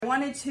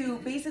wanted to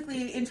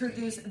basically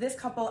introduce this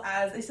couple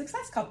as a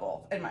success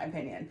couple, in my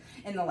opinion,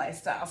 in the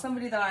lifestyle.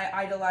 Somebody that I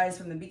idolized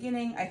from the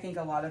beginning. I think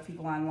a lot of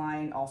people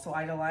online also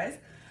idolize.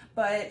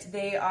 But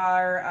they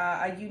are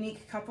a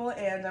unique couple,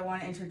 and I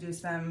want to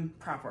introduce them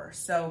proper.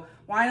 So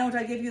why don't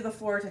I give you the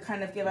floor to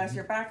kind of give us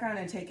your background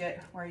and take it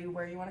where you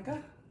want to go?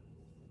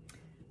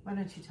 Why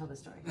don't you tell the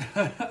story?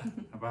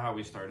 About how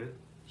we started?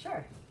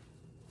 Sure.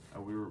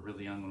 We were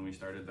really young when we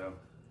started, though.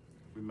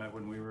 We met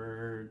when we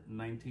were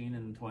 19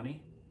 and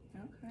 20.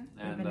 Okay.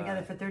 We've been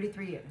together for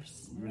 33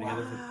 years. We've been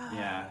together for,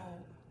 yeah.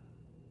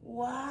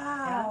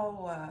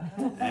 Wow.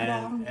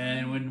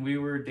 And when we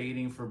were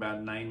dating for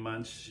about 9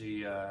 months,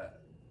 she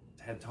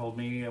had told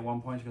me at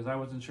one point, she goes, I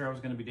wasn't sure I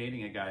was going to be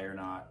dating a guy or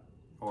not,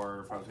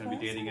 or if I was going to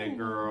be dating a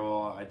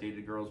girl. I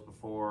dated girls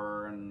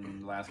before,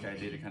 and the last guy I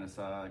dated kind of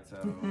sucked. So,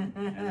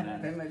 and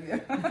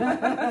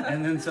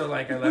then so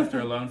like I left her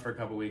alone for a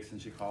couple weeks,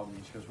 and she called me.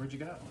 And she goes, "Where'd you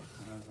go?"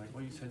 And I was like,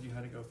 "Well, you said you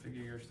had to go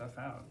figure your stuff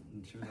out."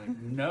 And she was like,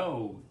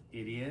 "No,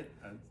 idiot."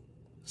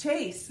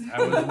 Chase.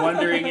 I was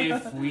wondering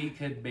if we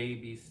could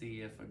maybe see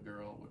if a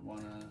girl would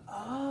want to.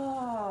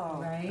 Oh,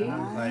 right. And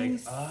I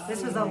was like, oh,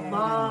 this was a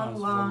long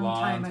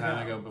time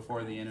ago,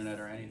 before the internet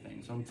or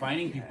anything. So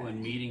finding people and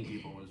meeting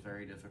people was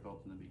very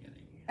difficult in the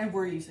beginning. And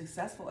were you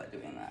successful at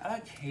doing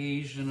that?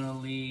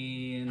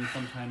 Occasionally, and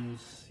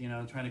sometimes,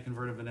 trying to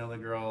convert a vanilla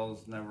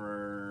girl's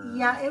never.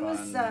 Yeah, it fun.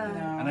 was.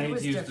 And I hate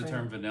to use different. the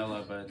term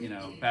vanilla, but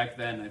back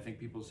then I think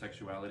people's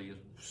sexuality is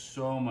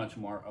so much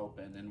more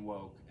open and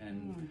woke,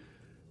 and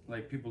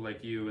like people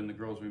like you and the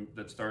girls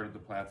that started the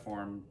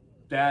platform,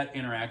 that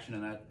interaction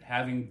and that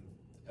having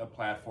a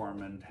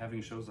platform and having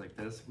shows like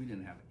this, we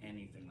didn't have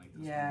anything like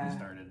this when we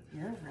started.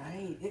 You're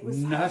right. It was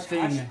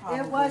nothing.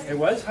 Hush-hush, it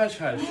was hush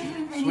hush.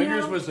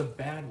 Swingers was a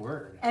bad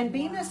word. And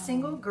being a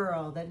single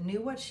girl that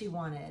knew what she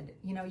wanted,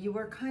 you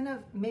were kind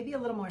of maybe a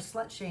little more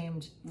slut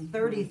shamed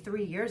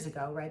 33 years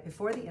ago, right?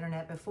 Before the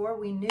internet, before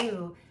we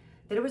knew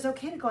that it was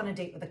okay to go on a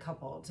date with a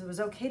couple. It was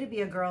okay to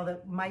be a girl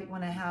that might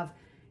want to have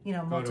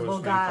multiple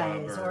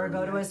guys or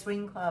go to a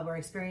swing club or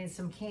experience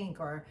some kink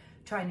or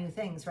try new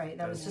things, right?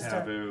 That was just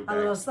a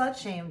little slut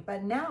shame.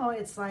 But now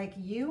it's like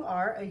you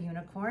are a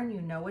unicorn. You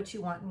know what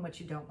you want and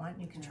what you don't want.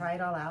 And you can try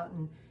it all out.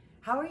 And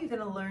how are you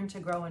going to learn to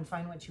grow and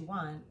find what you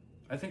want?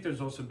 I think there's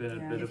also been a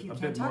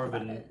bit more of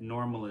a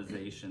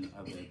normalization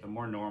of it. The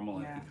more normal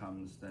it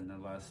becomes, then the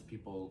less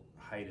people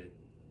hide it.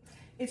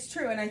 It's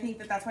true, and I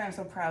think that's why I'm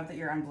so proud that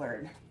you're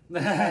unblurred.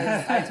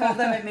 Because I told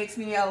them it makes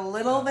me a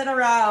little bit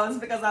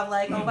aroused because I'm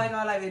like, oh my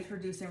God, I'm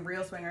introducing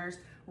real swingers,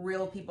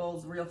 real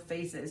people's real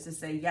faces to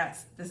say,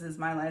 yes, this is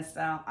my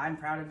lifestyle. I'm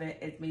proud of it.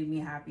 It made me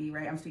happy,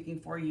 right? I'm speaking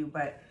for you,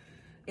 but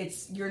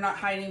you're not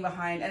hiding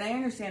behind, and I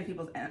understand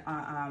people's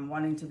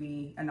wanting to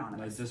be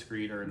anonymous. Like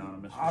discreet or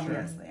anonymous.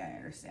 Obviously, I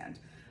understand.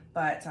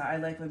 But I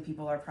like when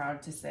people are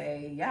proud to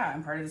say, yeah,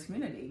 I'm part of this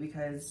community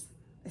because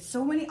there's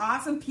so many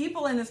awesome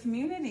people in this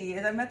community,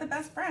 and I've met the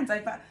best friends.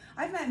 I've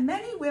met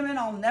many women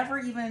I'll never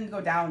even go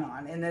down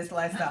on in this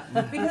lifestyle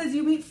because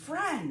you meet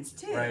friends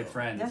too. Right,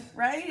 friends.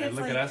 Right? And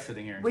look at us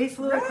sitting here. We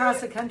flew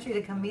across the country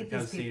to come meet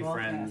these people. See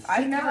friends.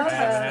 I've never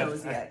touched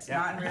those yet,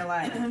 not in real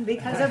life.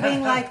 Because of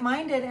being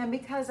like-minded and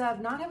because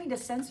of not having to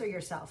censor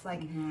yourself.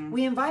 Like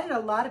we invited a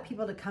lot of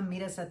people to come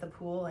meet us at the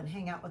pool and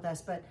hang out with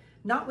us, but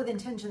not with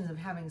intentions of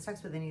having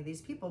sex with any of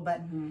these people, but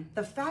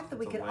the fact that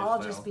we could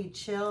all just be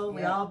chill.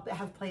 We all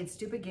have played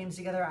stupid games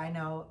together. I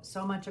know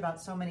so much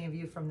about so many of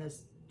you from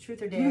this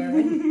Truth or Dare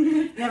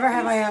and Never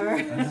Have I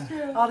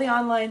Ever. All the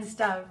online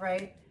stuff,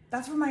 right?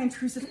 That's where my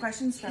intrusive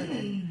questions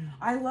started.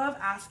 I love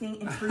asking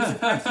intrusive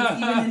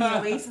questions, even in the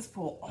Oasis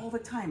pool, all the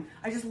time.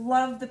 I just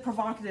love the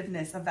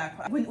provocativeness of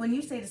that. When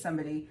you say to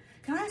somebody,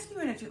 can I ask you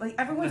an intrusive? Like,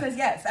 everyone says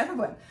yes,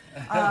 everyone.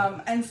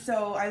 And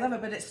so I love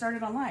it, but it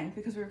started online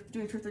because we were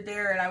doing Truth or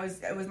Dare,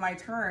 and it was my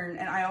turn,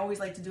 and I always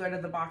like to do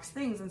out-of-the-box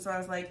things, and so I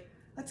was like,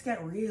 let's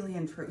get really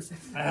intrusive.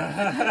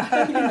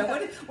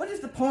 What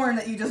is the porn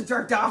that you just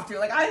jerked off to?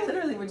 Like, I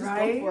literally would just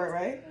go for it,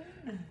 right?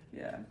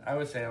 Yeah. I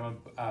would say I'm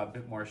a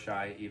bit more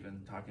shy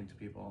even talking to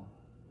people.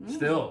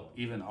 Still,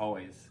 even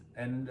always.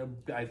 And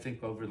I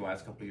think over the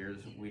last couple of years,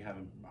 we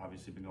haven't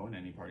obviously been going to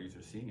any parties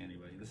or seeing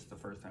anybody. This is the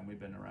first time we've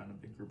been around a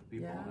big group of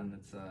people, and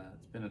it's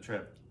been a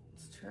trip.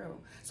 It's true.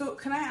 So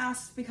can I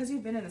ask, because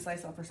you've been in this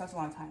lifestyle for such a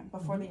long time,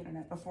 before the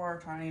internet, before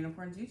Toronto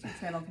Unicorns YouTube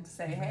channel can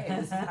say, hey,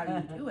 this is how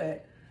you do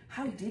it.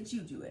 How did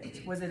you do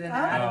it? Was it an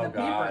ad in the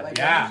paper? Like,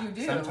 what did you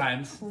do?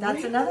 Sometimes.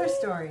 That's another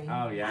story.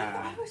 Oh,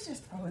 yeah. I was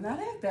just throwing that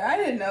out there. I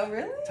didn't know,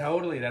 really.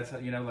 Totally. That's,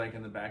 like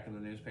in the back of the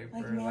newspaper.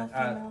 Like male,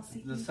 female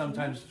seeking.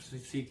 Sometimes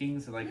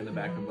seekings, like in the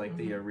back of like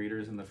the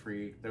readers and the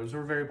free. Those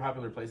were very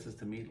popular places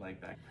to meet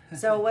like that.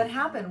 So what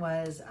happened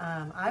was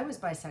I was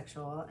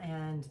bisexual,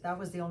 and that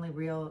was the only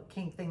real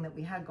kink thing that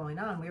we had going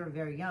on. We were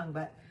very young,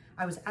 but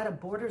I was at a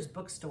Borders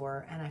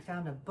bookstore and I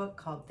found a book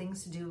called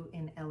Things to Do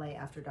in LA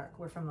After Dark.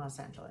 We're from Los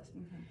Angeles.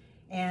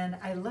 And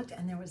I looked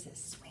and there was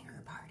this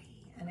swinger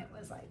party and it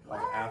was like,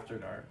 what? After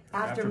dark.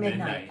 After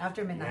midnight.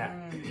 After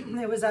midnight.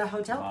 Yeah. It was a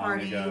hotel Long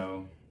party.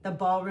 ago. the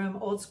ballroom,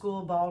 old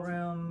school The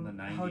ballroom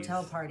 90s.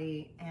 hotel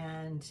party.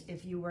 And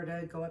if you were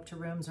to go up to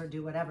rooms or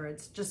do whatever,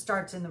 it just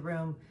starts in the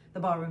room, the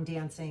ballroom,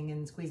 dancing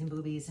and squeezing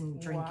boobies and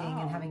drinking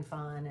Wow. and having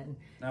fun. And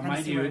Now, kinda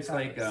mind see you, where it it's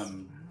like goes.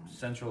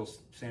 Central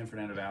San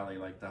Fernando Valley,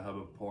 like the hub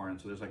of porn.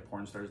 So there's like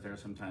porn stars there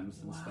sometimes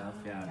and stuff.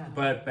 Yeah. Yeah.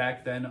 But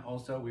back then,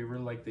 also, we were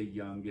like the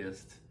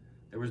youngest.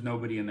 There was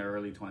nobody in their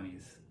early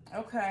 20s.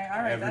 Okay,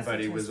 all right.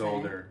 Everybody that's was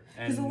older.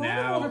 And Because a lot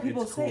now of older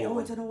people it's say, cool. "Oh,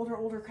 it's an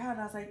older crowd."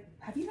 And I was like,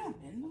 "Have you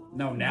not been?" To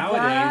No, one? nowadays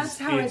That's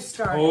how it it's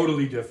started.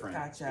 totally different.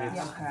 Gotcha.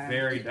 It's Okay.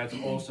 very. That's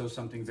also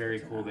something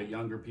very cool that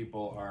younger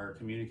people are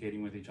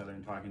communicating with each other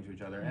and talking to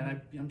each other. And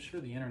I'm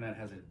sure the internet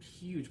has a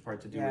huge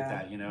part to do with Yeah.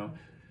 that. You know,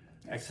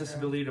 That's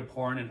accessibility to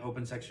porn and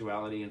open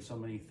sexuality and so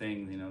many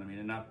things. You know what I mean?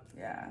 And not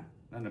Yeah.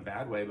 in a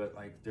bad way, but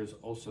like there's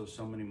also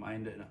so many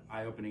mind and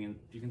eye opening, and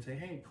you can say,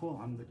 "Hey, cool,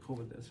 I'm cool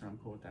with this," or "I'm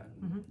cool with that."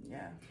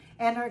 Yeah.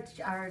 And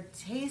our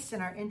tastes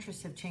and our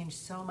interests have changed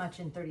so much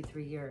in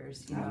 33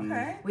 years. You know?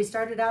 Okay. We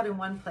started out in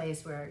one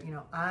place where, you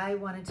know, I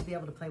wanted to be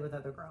able to play with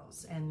other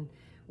girls. And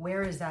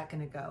where is that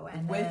going to go?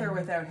 And With then, or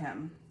without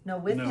him? No,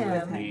 with No, him.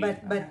 with me.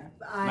 But Okay.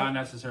 Not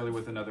necessarily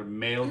with another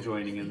male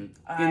joining in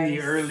I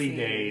the early see.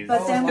 days.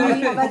 But then a lot of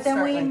we, people but then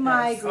start we like this.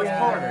 migrated.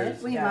 Of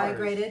course, We yeah.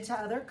 migrated to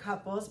other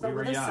couples, but We were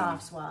with a young.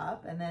 soft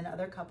swap, and then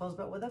other couples,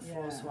 but with a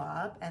full Yeah.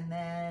 swap, and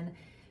then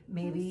I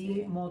maybe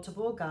see.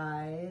 multiple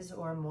guys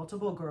or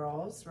multiple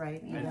girls,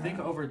 right? I think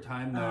over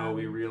time, though,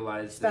 we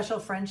realized special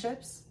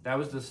friendships. that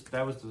was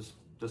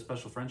the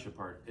special friendship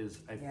part. Is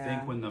I Yeah.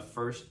 think when the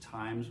first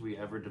times we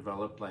ever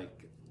developed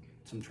like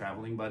some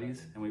traveling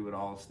buddies, and we would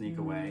all sneak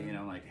away. You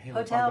know, like, hey,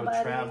 let's Hotel all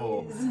go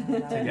travel buddies. Oh,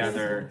 that was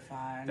together. so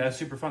fun. That's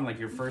super fun. Like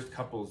your first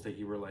couples that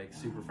you were like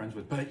super friends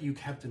with, but you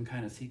kept them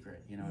kind of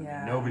secret. You know, what I mean?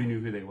 Yeah. Nobody knew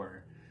who they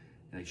were.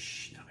 You're like,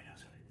 shh, nobody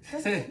knows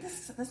who they are.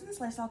 Doesn't this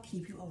lifestyle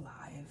keep you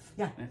alive?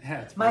 Yeah.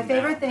 Yeah, it's My fun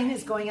favorite now. thing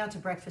is going out to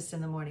breakfast in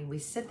the morning. We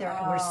sit there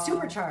and we're Oh.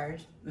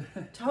 supercharged,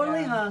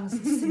 totally Yeah.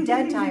 hung,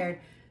 dead tired,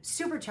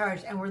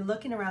 supercharged, and we're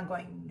looking around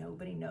going,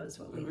 nobody knows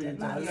what we did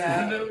last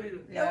Yeah. night.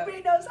 Yeah.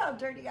 Nobody knows how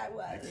dirty I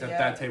was. Except Yeah.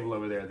 that table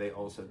over there, they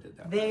also did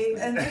that. They-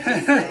 last And night. it's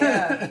just,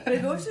 yeah, but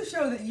it goes to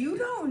show that you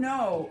don't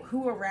know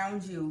who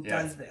around you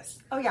Yeah. does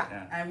this, Oh yeah.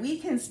 Yeah. and we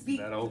can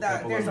speak That old that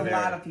couple there's a over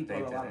lot there, of people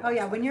they that did love it. it. Oh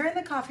yeah. When you're in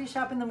the coffee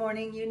shop in the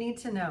morning, you need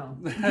to know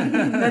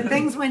that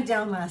things went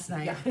down last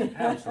night.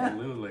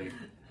 Absolutely.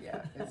 Yeah,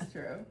 it's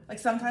true. Like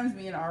sometimes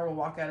me and R will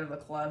walk out of the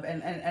club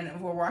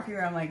and we're walking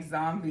around like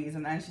zombies,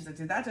 and then she's like,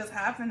 "Did that just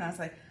happen?" And I was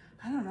like,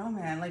 "I don't know,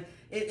 man. Like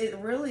it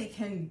really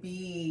can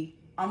be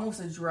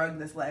almost a drug,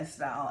 this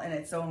lifestyle, in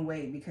its own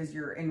way, because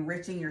you're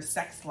enriching your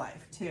sex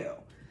life too."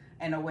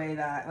 In a way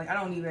that, like, I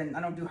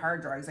don't do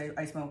hard drugs.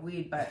 I smoke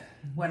weed, but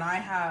when I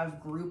have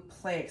group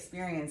play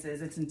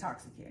experiences, it's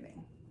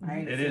intoxicating,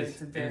 right? It It's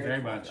is. It is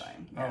very much.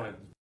 fulfilling. Oh, Yeah. it's